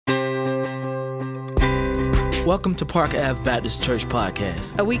Welcome to Park Ave Baptist Church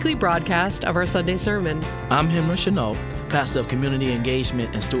Podcast, a weekly broadcast of our Sunday sermon. I'm Henry Chenault, pastor of community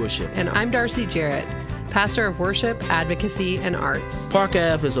engagement and stewardship. And I'm Darcy Jarrett, pastor of worship, advocacy, and arts. Park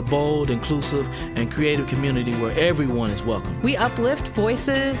Ave is a bold, inclusive, and creative community where everyone is welcome. We uplift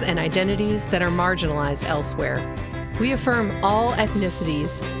voices and identities that are marginalized elsewhere. We affirm all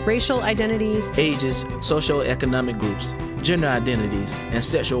ethnicities, racial identities, ages, socioeconomic groups, gender identities, and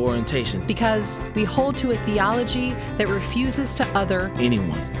sexual orientations. Because we hold to a theology that refuses to other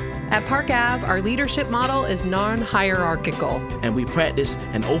anyone. At Park Ave, our leadership model is non-hierarchical. And we practice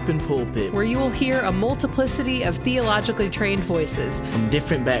an open pulpit where you will hear a multiplicity of theologically trained voices from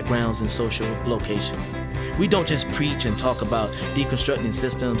different backgrounds and social locations. We don't just preach and talk about deconstructing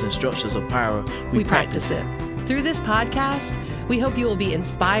systems and structures of power. We practice it. Through this podcast, we hope you will be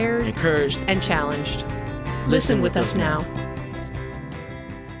inspired, encouraged, and challenged. Listen with us now.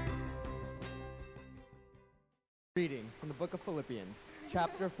 Reading from the book of Philippians,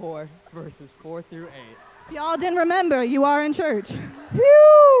 chapter 4, verses 4 through 8. If y'all didn't remember, you are in church.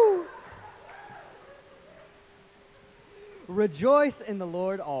 Whew! Rejoice in the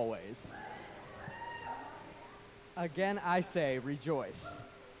Lord always. Again I say, rejoice.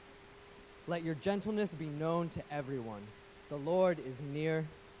 Let your gentleness be known to everyone. The Lord is near.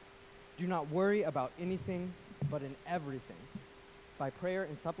 Do not worry about anything, but in everything, by prayer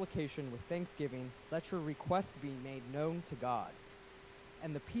and supplication with thanksgiving, let your requests be made known to God.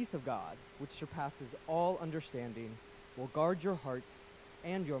 And the peace of God, which surpasses all understanding, will guard your hearts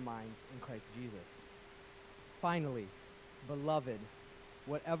and your minds in Christ Jesus. Finally, beloved,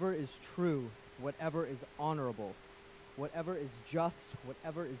 whatever is true, whatever is honorable, whatever is just,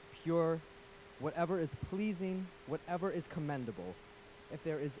 whatever is pure, whatever is pleasing, whatever is commendable, if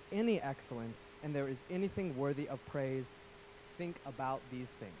there is any excellence and there is anything worthy of praise, think about these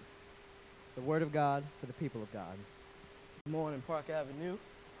things. The word of God for the people of God. Good morning, Park Avenue.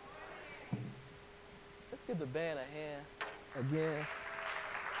 Let's give the band a hand again.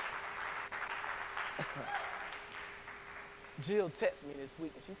 Jill texted me this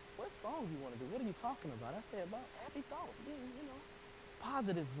week and she said, "What song do you want to do? What are you talking about?" I said, "About happy thoughts, being,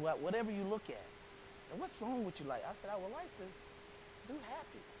 positive, whatever you look at. And what song would you like?" I said, "I would like to do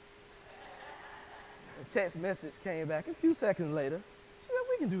happy." A text message came back a few seconds later. She said,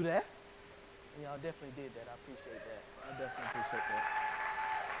 "We can do that." And y'all definitely did that. I appreciate that. I definitely appreciate that.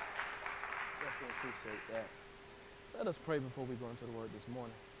 Definitely appreciate that. Let us pray before we go into the word this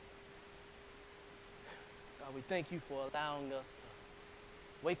morning. God, we thank you for allowing us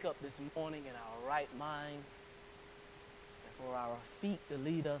to wake up this morning in our right minds and for our feet to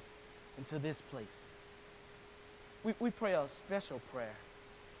lead us into this place. We pray a special prayer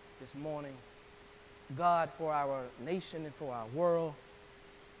this morning, God, for our nation and for our world,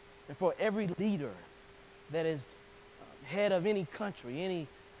 and for every leader that is head of any country, any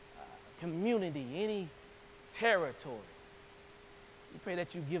community, any territory. We pray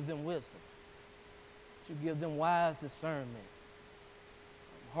that you give them wisdom, that you give them wise discernment,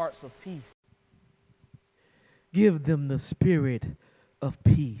 hearts of peace. Give them the spirit of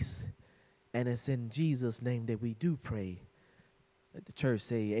peace. And it's in Jesus' name that we do pray. Let the church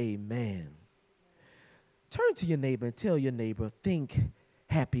say amen. Turn to your neighbor and tell your neighbor, think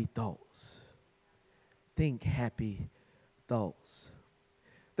happy thoughts. Think happy thoughts.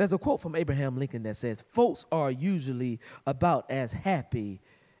 There's a quote from Abraham Lincoln that says, folks are usually about as happy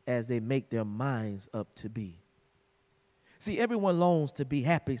as they make their minds up to be. See, everyone longs to be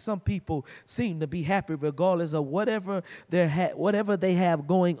happy. Some people seem to be happy regardless of whatever they have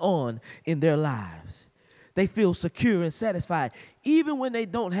going on in their lives. They feel secure and satisfied, even when they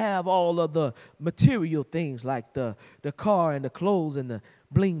don't have all of the material things like the car and the clothes and the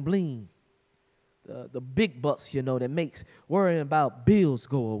bling bling. The big bucks, that makes worrying about bills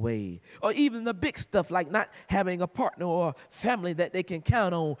go away. Or even the big stuff like not having a partner or family that they can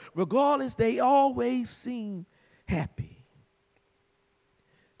count on. Regardless, they always seem happy.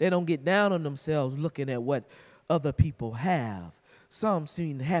 They don't get down on themselves looking at what other people have. Some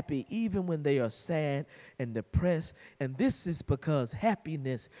seem happy even when they are sad and depressed. And this is because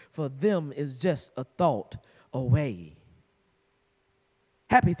happiness for them is just a thought away.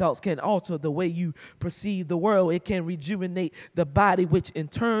 Happy thoughts can alter the way you perceive the world. It can rejuvenate the body, which in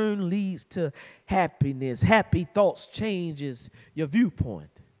turn leads to happiness. Happy thoughts changes your viewpoint.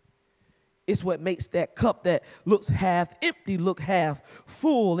 It's what makes that cup that looks half empty look half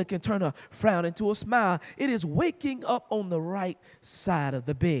full. It can turn a frown into a smile. It is waking up on the right side of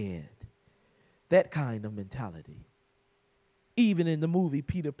the bed. That kind of mentality. Even in the movie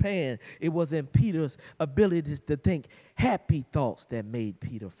Peter Pan, it was in Peter's ability to think happy thoughts that made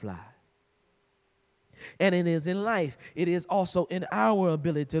Peter fly. And it is in life. It is also in our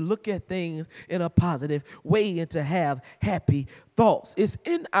ability to look at things in a positive way and to have happy thoughts. It's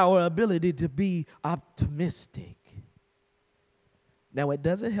in our ability to be optimistic. Now, it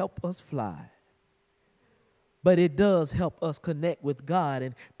doesn't help us fly, but it does help us connect with God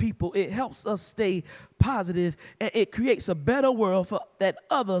and people. It helps us stay positive, and it creates a better world that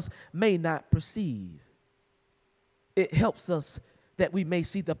others may not perceive. It helps us that we may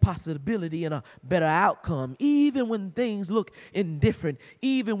see the possibility and a better outcome, even when things look indifferent,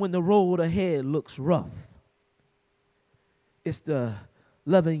 even when the road ahead looks rough. It's the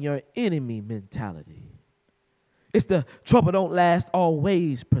loving your enemy mentality. It's the trouble don't last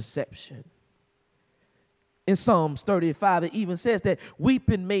always perception. In Psalms 35, it even says that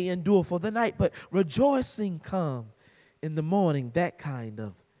weeping may endure for the night, but rejoicing come in the morning. That kind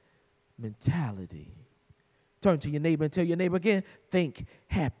of mentality. Turn to your neighbor and tell your neighbor again, think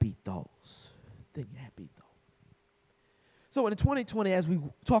happy thoughts. Think happy thoughts. So in 2020, as we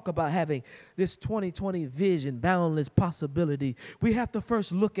talk about having this 2020 vision, boundless possibility, we have to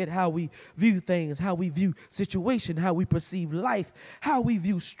first look at how we view things, how we view situation, how we perceive life, how we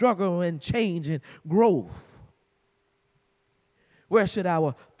view struggle and change and growth. Where should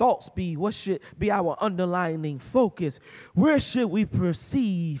our thoughts be? What should be our underlying focus? Where should we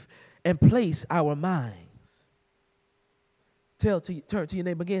perceive and place our minds? Turn to your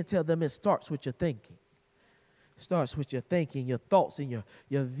neighbor again. Tell them it starts with your thinking. It starts with your thinking, your thoughts, and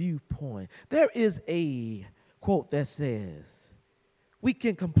your viewpoint. There is a quote that says, we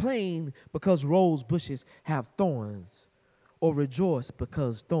can complain because rose bushes have thorns, or rejoice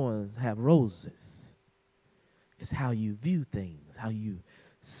because thorns have roses. It's how you view things, how you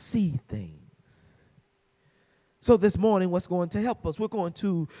see things. So this morning, what's going to help us? We're going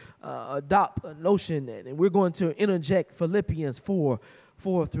to adopt a notion, and we're going to interject Philippians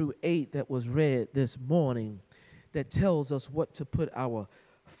 4:4-8 that was read this morning that tells us what to put our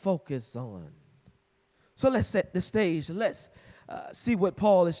focus on. So let's set the stage. Let's see what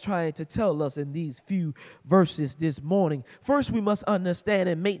Paul is trying to tell us in these few verses this morning. First, we must understand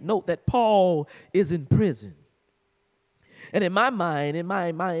and make note that Paul is in prison. And in my mind, in my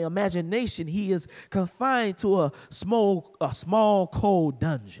imagination, he is confined to a small, cold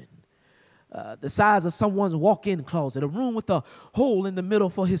dungeon, the size of someone's walk-in closet, a room with a hole in the middle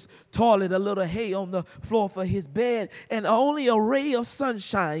for his toilet, a little hay on the floor for his bed, and only a ray of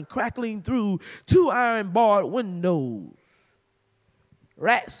sunshine crackling through 2 iron-barred windows.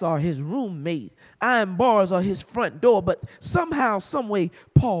 Rats are his roommate. Iron bars are his front door, but somehow, someway,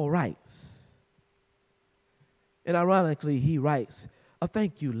 Paul writes. And ironically, he writes a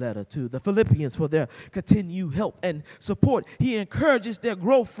thank you letter to the Philippians for their continued help and support. He encourages their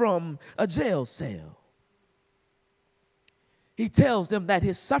growth from a jail cell. He tells them that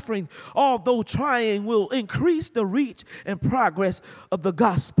his suffering, although trying, will increase the reach and progress of the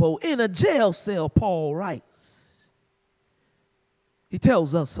gospel. In a jail cell, Paul writes. He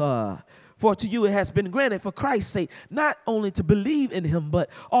tells us, for to you it has been granted for Christ's sake, not only to believe in him, but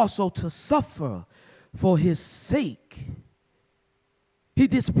also to suffer for his sake. He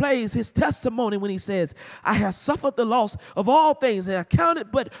displays his testimony when he says, I have suffered the loss of all things and I count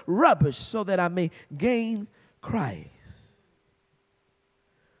it but rubbish so that I may gain Christ.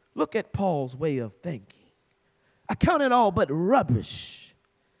 Look at Paul's way of thinking. I count it all but rubbish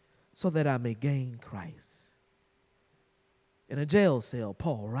so that I may gain Christ. In a jail cell,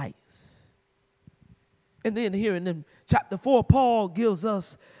 Paul writes. And then here in chapter 4, Paul gives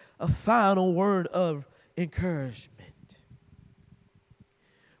us a final word of encouragement.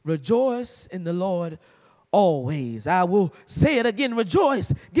 Rejoice in the Lord always. I will say it again,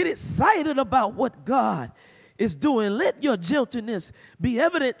 rejoice. Get excited about what God is doing. Let your gentleness be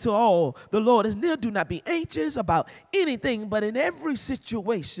evident to all. The Lord is near. Do not be anxious about anything, but in every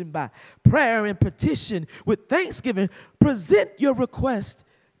situation by prayer and petition with thanksgiving, present your request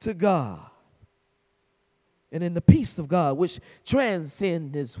to God. And in the peace of God, which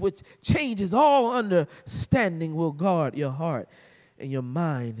transcends, which changes all understanding, will guard your heart and your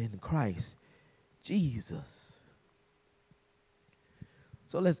mind in Christ Jesus.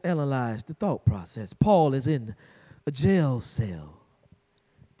 So let's analyze the thought process. Paul is in a jail cell,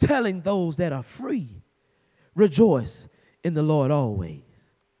 telling those that are free, rejoice in the Lord always.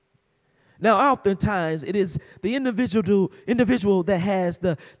 Now, oftentimes, it is the individual that has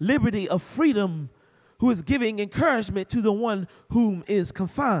the liberty of freedom who is giving encouragement to the one whom is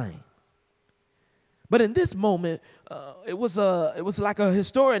confined. But in this moment, it was like a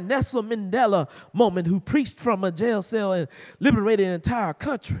historian, Nelson Mandela moment, who preached from a jail cell and liberated an entire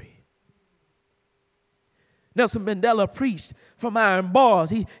country. Nelson Mandela preached from iron bars.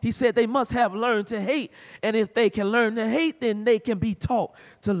 He said they must have learned to hate, and if they can learn to hate, then they can be taught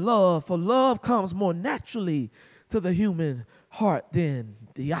to love, for love comes more naturally to the human heart than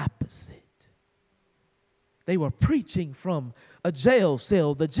the opposite. They were preaching from a jail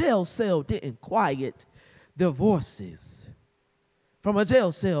cell. The jail cell didn't quiet their voices. From a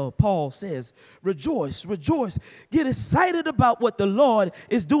jail cell, Paul says, rejoice, rejoice. Get excited about what the Lord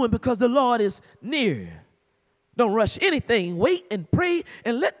is doing, because the Lord is near. Don't rush anything. Wait and pray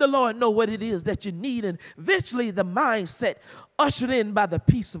and let the Lord know what it is that you need. And eventually the mindset ushered in by the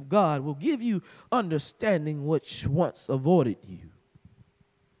peace of God will give you understanding which once avoided you.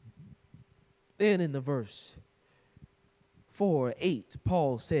 Then in the verse 4:8,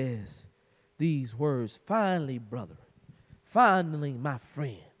 Paul says these words, finally, brother, finally, my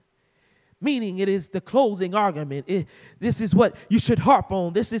friend. Meaning it is the closing argument. This is what you should harp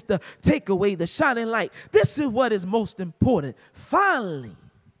on. This is the takeaway, the shining light. This is what is most important. Finally,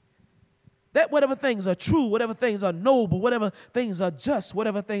 that whatever things are true, whatever things are noble, whatever things are just,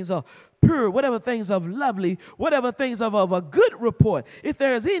 whatever things are pure, whatever things are lovely, whatever things are of a good report, if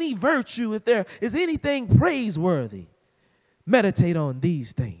there is any virtue, if there is anything praiseworthy, meditate on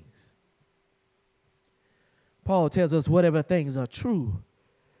these things. Paul tells us whatever things are true.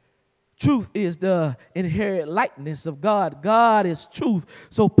 Truth is the inherent likeness of God. God is truth.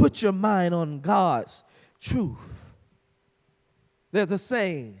 So put your mind on God's truth. There's a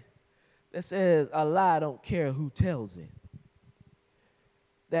saying that says, a lie don't care who tells it.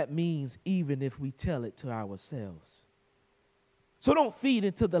 That means even if we tell it to ourselves. So don't feed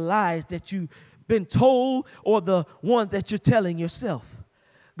into the lies that you've been told or the ones that you're telling yourself.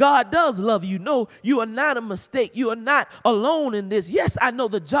 God does love you. No, you are not a mistake. You are not alone in this. Yes, I know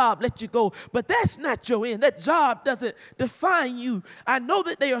the job let you go, but that's not your end. That job doesn't define you. I know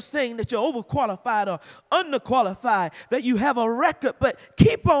that they are saying that you're overqualified or underqualified, that you have a record, but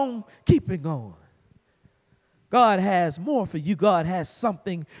keep on keeping on. God has more for you. God has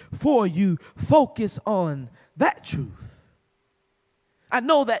something for you. Focus on that truth. I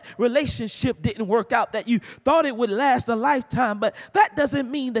know that relationship didn't work out, that you thought it would last a lifetime, but that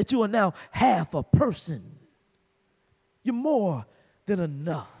doesn't mean that you are now half a person. You're more than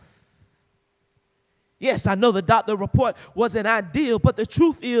enough. Yes, I know the doctor report wasn't ideal, but the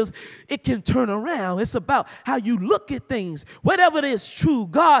truth is it can turn around. It's about how you look at things. Whatever it is true,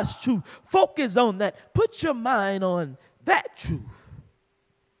 God's truth, focus on that. Put your mind on that truth.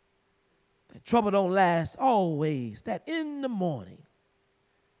 That trouble don't last always, that in the morning,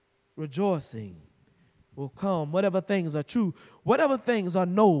 rejoicing will come. Whatever things are true, whatever things are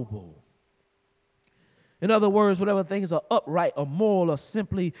noble. In other words, whatever things are upright or moral, or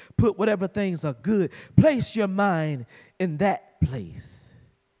simply put, whatever things are good. Place your mind in that place.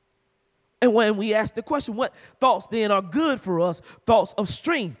 And when we ask the question, what thoughts then are good for us? Thoughts of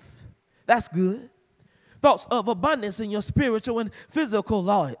strength. That's good. Thoughts of abundance in your spiritual and physical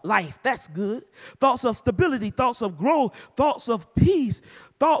life. That's good. Thoughts of stability, thoughts of growth, thoughts of peace,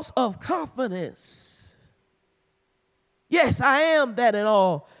 thoughts of confidence. Yes, I am that and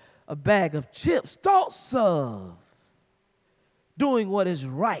all, a bag of chips. Thoughts of doing what is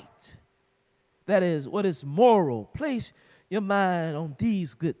right. That is what is moral. Place your mind on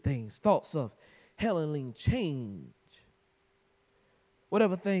these good things. Thoughts of heralding change.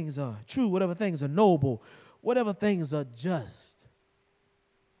 Whatever things are true, whatever things are noble, whatever things are just.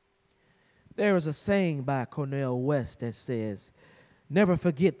 There is a saying by Cornel West that says, never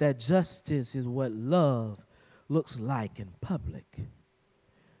forget that justice is what love looks like in public.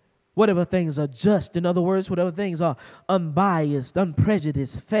 Whatever things are just, in other words, whatever things are unbiased,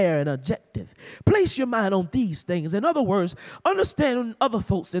 unprejudiced, fair, and objective. Place your mind on these things. In other words, understand other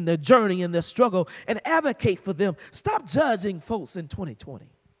folks in their journey and their struggle and advocate for them. Stop judging folks in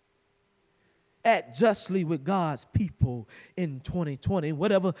 2020. Act justly with God's people in 2020.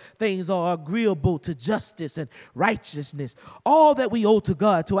 Whatever things are agreeable to justice and righteousness, all that we owe to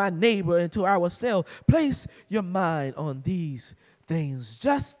God, to our neighbor, and to ourselves, place your mind on these things.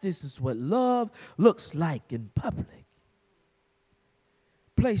 Justice is what love looks like in public.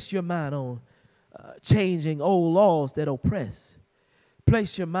 Place your mind on changing old laws that oppress.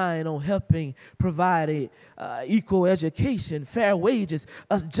 Place your mind on helping provide equal education, fair wages,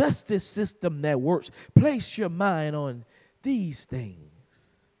 a justice system that works. Place your mind on these things.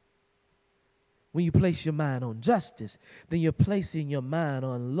 When you place your mind on justice, then you're placing your mind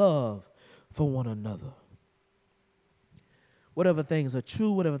on love for one another. Whatever things are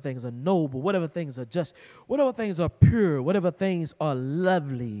true, whatever things are noble, whatever things are just, whatever things are pure, whatever things are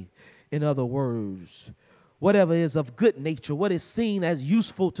lovely, in other words, whatever is of good nature, what is seen as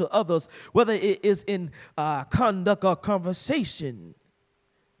useful to others, whether it is in conduct or conversation.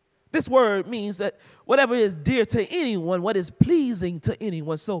 This word means that whatever is dear to anyone, what is pleasing to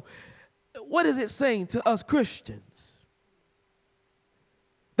anyone. So what is it saying to us Christians?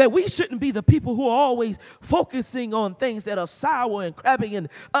 That we shouldn't be the people who are always focusing on things that are sour and crabbing and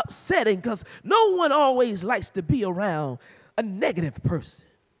upsetting, because no one always likes to be around a negative person.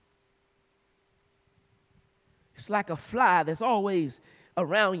 It's like a fly that's always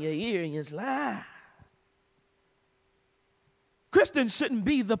around your ear and it's like, Christians shouldn't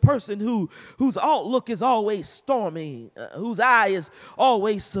be the person whose outlook is always stormy, whose eye is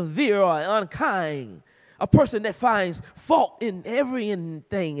always severe or unkind, a person that finds fault in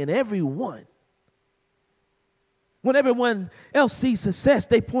everything and everyone. When everyone else sees success,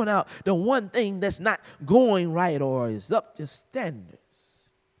 they point out the one thing that's not going right or is up to standards.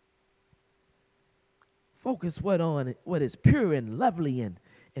 Focus on what is pure and lovely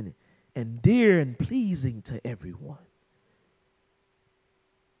and dear and pleasing to everyone.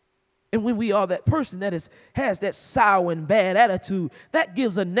 And when we are that person that has that sour and bad attitude, that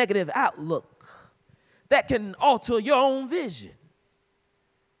gives a negative outlook that can alter your own vision.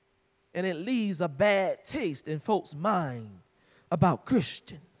 And it leaves a bad taste in folks' mind about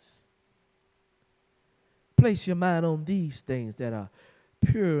Christians. Place your mind on these things that are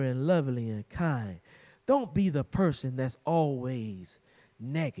pure and lovely and kind. Don't be the person that's always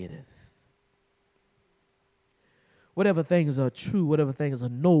negative. Whatever things are true, whatever things are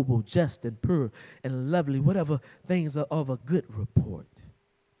noble, just, and pure, and lovely, whatever things are of a good report.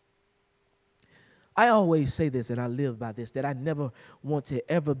 I always say this, and I live by this, that I never want to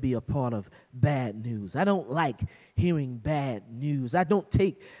ever be a part of bad news. I don't like hearing bad news. I don't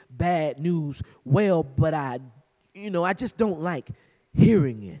take bad news well, but I just don't like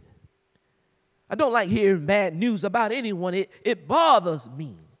hearing it. I don't like hearing bad news about anyone. It bothers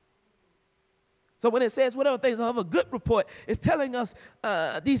me. So when it says whatever things are of a good report, it's telling us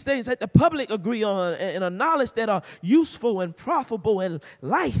these things that the public agree on and a knowledge that are useful and profitable and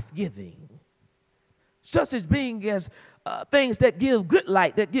life-giving. Such as being as things that give good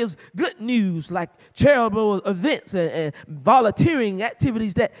light, that gives good news, like charitable events and volunteering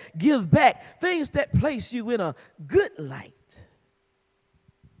activities that give back, things that place you in a good light.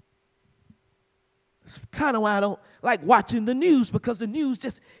 It's kind of why I don't like watching the news, because the news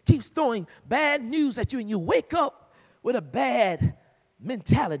just keeps throwing bad news at you, and you wake up with a bad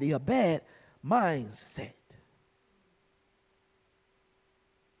mentality, a bad mindset.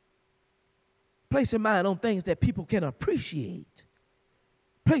 Place your mind on things that people can appreciate.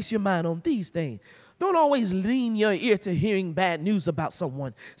 Place your mind on these things. Don't always lean your ear to hearing bad news about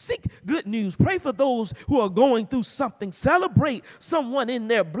someone. Seek good news. Pray for those who are going through something. Celebrate someone in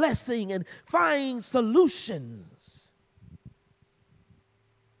their blessing and find solutions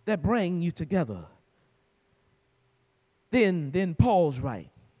that bring you together. Then Paul's right.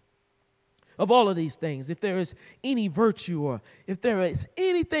 Of all of these things, if there is any virtue or if there is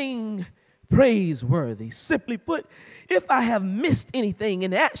anything praiseworthy, simply put, if I have missed anything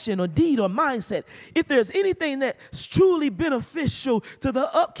in action or deed or mindset, if there's anything that's truly beneficial to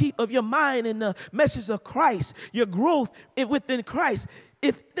the upkeep of your mind and the message of Christ, your growth within Christ,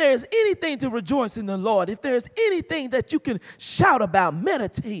 if there's anything to rejoice in the Lord, if there's anything that you can shout about,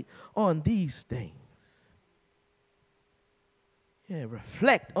 meditate on these things. Yeah,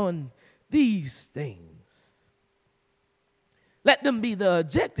 reflect on these things. Let them be the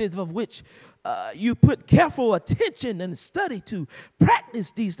objective of which you put careful attention and study to.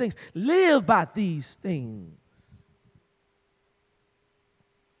 Practice these things. Live by these things.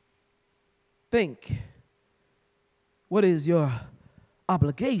 Think, what is your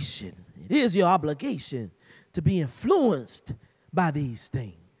obligation? It is your obligation to be influenced by these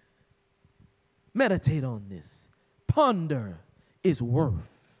things. Meditate on this. Ponder its worth.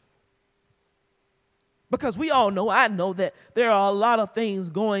 Because we all know, I know, that there are a lot of things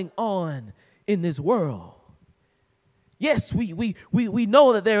going on in this world. Yes, we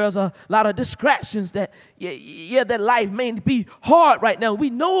know that there is a lot of distractions, that that life may be hard right now. We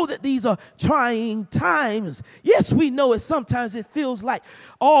know that these are trying times. Yes, we know it. Sometimes it feels like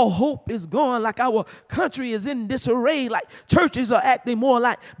all hope is gone, like our country is in disarray, like churches are acting more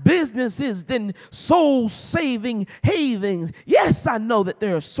like businesses than soul-saving havens. Yes, I know that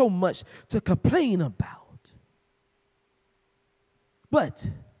there is so much to complain about. But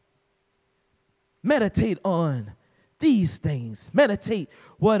meditate on these things. Meditate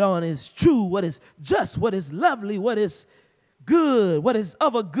what on is true, what is just, what is lovely, what is good, what is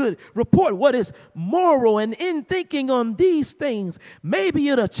of a good report, what is moral. And in thinking on these things, maybe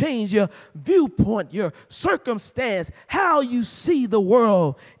it'll change your viewpoint, your circumstance, how you see the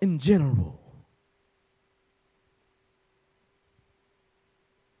world in general.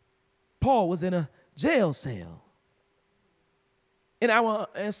 Paul was in a jail cell.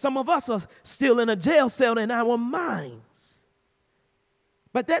 And some of us are still in a jail cell in our minds.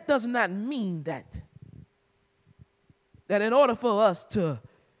 But that does not mean that in order for us to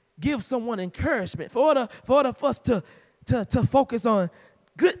give someone encouragement, for order for us to focus on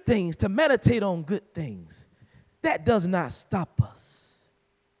good things, to meditate on good things, that does not stop us.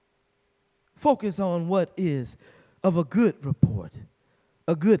 Focus on what is of a good report,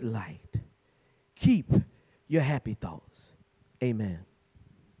 a good light. Keep your happy thoughts. Amen.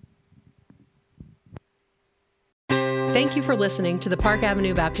 Thank you for listening to the Park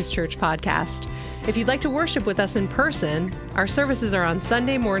Avenue Baptist Church podcast. If you'd like to worship with us in person, our services are on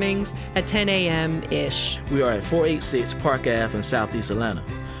Sunday mornings at 10 a.m.-ish. We are at 486 Park Ave in Southeast Atlanta,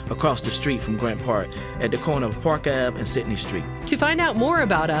 across the street from Grant Park, at the corner of Park Ave and Sydney Street. To find out more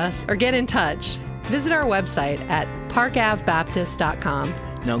about us or get in touch, visit our website at parkavbaptist.com.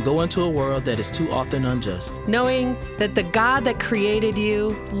 Now go into a world that is too often unjust, knowing that the God that created you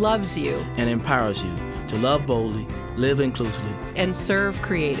loves you and empowers you to love boldly, live inclusively, and serve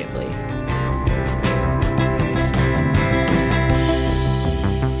creatively.